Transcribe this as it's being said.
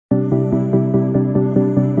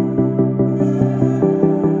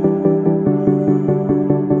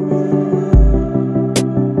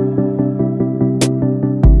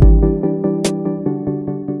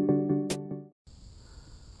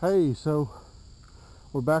so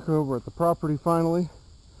we're back over at the property finally.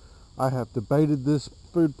 I have debated this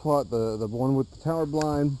food plot, the one with the tower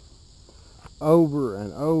blind, over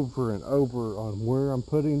and over and over on where I'm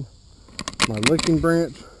putting my licking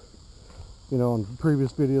branch. You know, in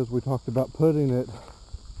previous videos we talked about putting it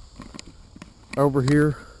over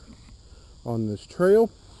here on this trail.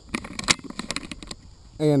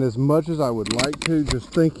 And as much as I would like to,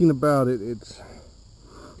 just thinking about it,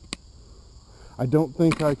 I don't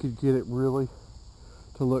think I could get it really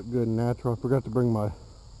to look good and natural. I forgot to bring my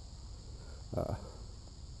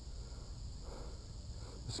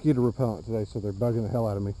mosquito repellent today, so they're bugging the hell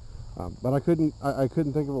out of me. But I couldn't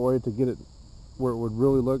think of a way to get it where it would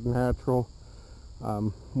really look natural,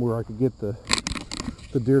 where I could get the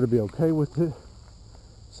deer to be okay with it.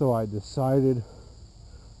 So I decided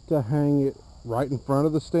to hang it right in front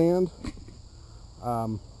of the stand.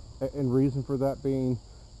 And reason for that being,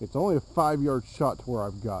 it's only a 5-yard shot to where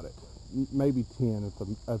I've got it. Maybe 10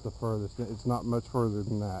 at the furthest. It's not much further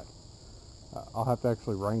than that. I'll have to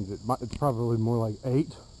actually range it. It's probably more like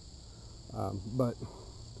 8. But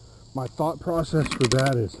my thought process for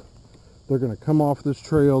that is they're going to come off this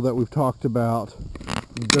trail that we've talked about.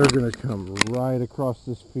 They're going to come right across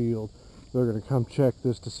this field. They're going to come check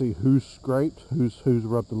this to see who's scraped, who's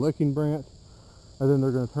rubbed the licking branch, and then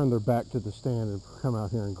they're going to turn their back to the stand and come out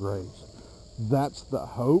here and graze. That's the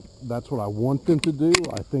hope. That's what I want them to do.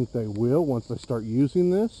 I think they will once they start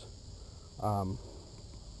using this. And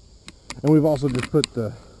we've also just put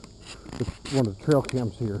one of the trail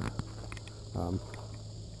cams here. So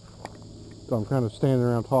I'm kind of standing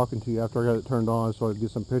around talking to you after I got it turned on, so I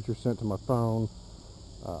get some pictures sent to my phone.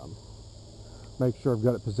 Make sure I've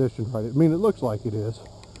got it positioned right. I mean, it looks like it is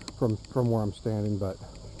from where I'm standing, but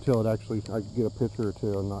until I can get a picture or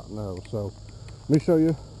two and not know. So let me show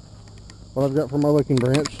you what I've got for my licking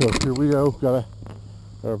branch. So here we go. Got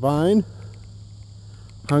a vine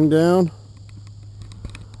hung down,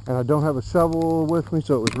 and I don't have a shovel with me,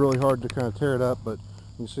 so it was really hard to kind of tear it up. But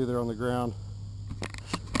you can see there on the ground.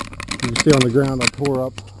 You can see on the ground I tore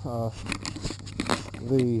up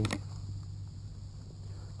the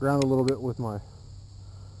ground a little bit with my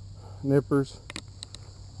nippers.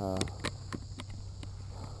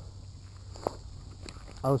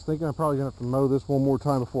 I was thinking I'm probably going to have to mow this one more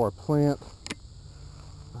time before I plant.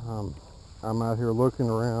 I'm out here looking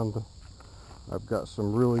around. I've got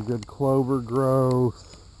some really good clover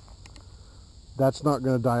growth. That's not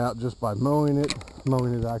going to die out just by mowing it.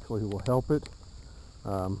 Mowing it actually will help it.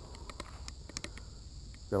 Got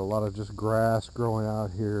a lot of just grass growing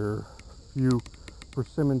out here. A few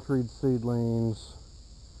persimmon tree seedlings.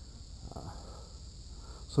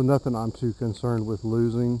 So nothing I'm too concerned with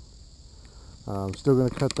losing. I'm still going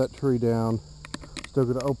to cut that tree down. Still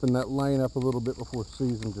going to open that lane up a little bit before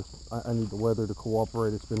season. I need the weather to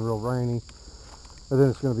cooperate. It's been real rainy. And then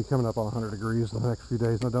it's going to be coming up on 100 degrees in the next few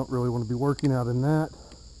days, and I don't really want to be working out in that.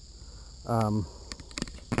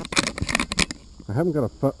 I haven't got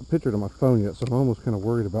a picture to my phone yet, so I'm almost kind of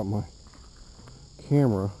worried about my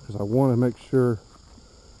camera, because I want to make sure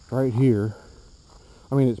right here.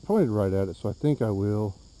 I mean, it's pointed right at it, so I think I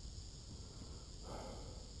will.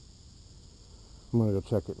 I'm going to go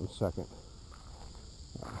check it in a second.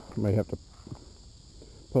 I may have to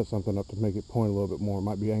put something up to make it point a little bit more. It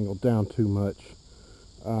might be angled down too much.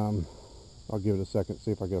 I'll give it a second,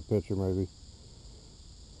 see if I get a picture maybe.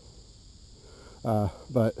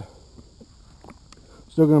 But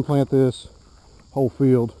still going to plant this whole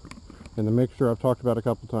field in the mixture I've talked about a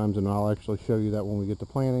couple times, and I'll actually show you that when we get to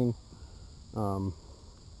planting.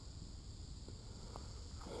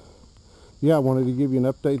 Yeah, I wanted to give you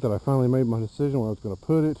an update that I finally made my decision where I was going to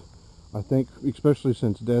put it. I think, especially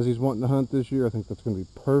since Desi's wanting to hunt this year, I think that's going to be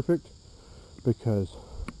perfect, because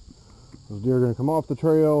those deer are going to come off the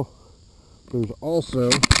trail. There's also,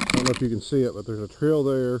 I don't know if you can see it, but there's a trail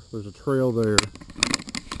there, there's a trail there,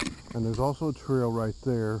 and there's also a trail right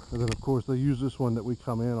there. And then of course they use this one that we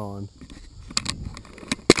come in on.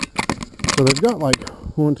 So they've got like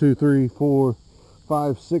 1, 2, 3, 4,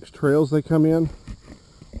 5, 6 trails they come in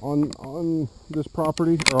on this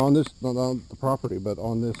property, or on this, not on the property, but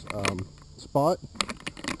on this spot.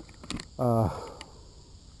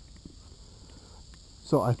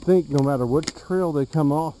 So I think no matter which trail they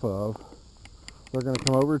come off of, they're going to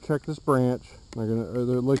come over, check this branch. They're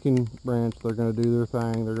licking branch. They're going to do their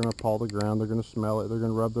thing. They're going to paw the ground. They're going to smell it. They're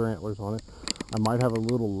going to rub their antlers on it. I might have a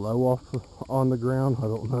little low off on the ground. I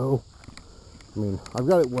don't know. I mean, I've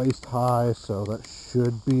got it waist high, so that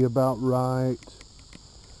should be about right.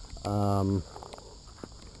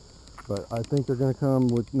 But I think they're going to come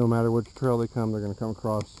with, no matter which trail they come, they're going to come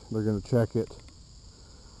across. They're going to check it.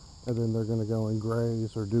 and then they're going to go and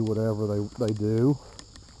graze or do whatever they do.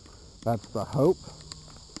 That's the hope.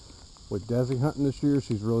 With Desi hunting this year,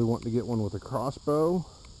 she's really wanting to get one with a crossbow.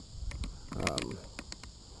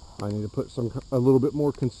 I need to put a little bit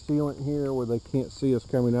more concealant here where they can't see us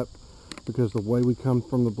coming up, because the way we come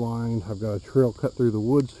from the blind, I've got a trail cut through the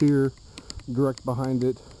woods here, direct behind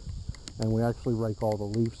it, and we actually rake all the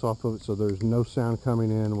leaves off of it so there's no sound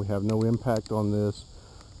coming in. We have no impact on this.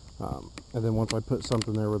 And then once I put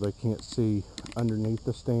something there where they can't see underneath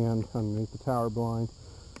the stand, underneath the tower blind,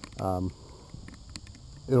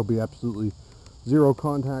 it'll be absolutely zero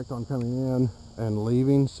contact on coming in and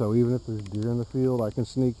leaving. So even if there's deer in the field, I can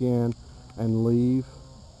sneak in and leave.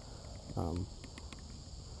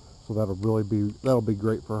 So that'll be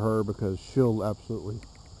great for her, because she'll absolutely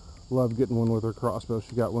love getting one with her crossbow.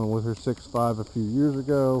 She got one with her 6.5 a few years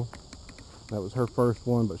ago. That was her first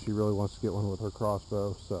one, but she really wants to get one with her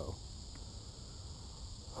crossbow. So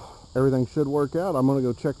everything should work out. I'm going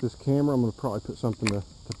to go check this camera. I'm going to probably put something to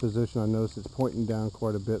position. I notice it's pointing down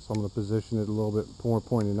quite a bit, so I'm going to position it a little bit more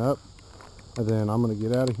pointing up. And then I'm going to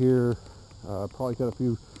get out of here. Probably cut a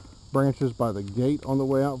few branches by the gate on the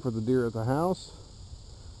way out for the deer at the house.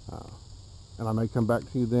 And I may come back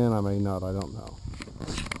to you then, I may not, I don't know.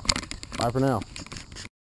 Bye for now.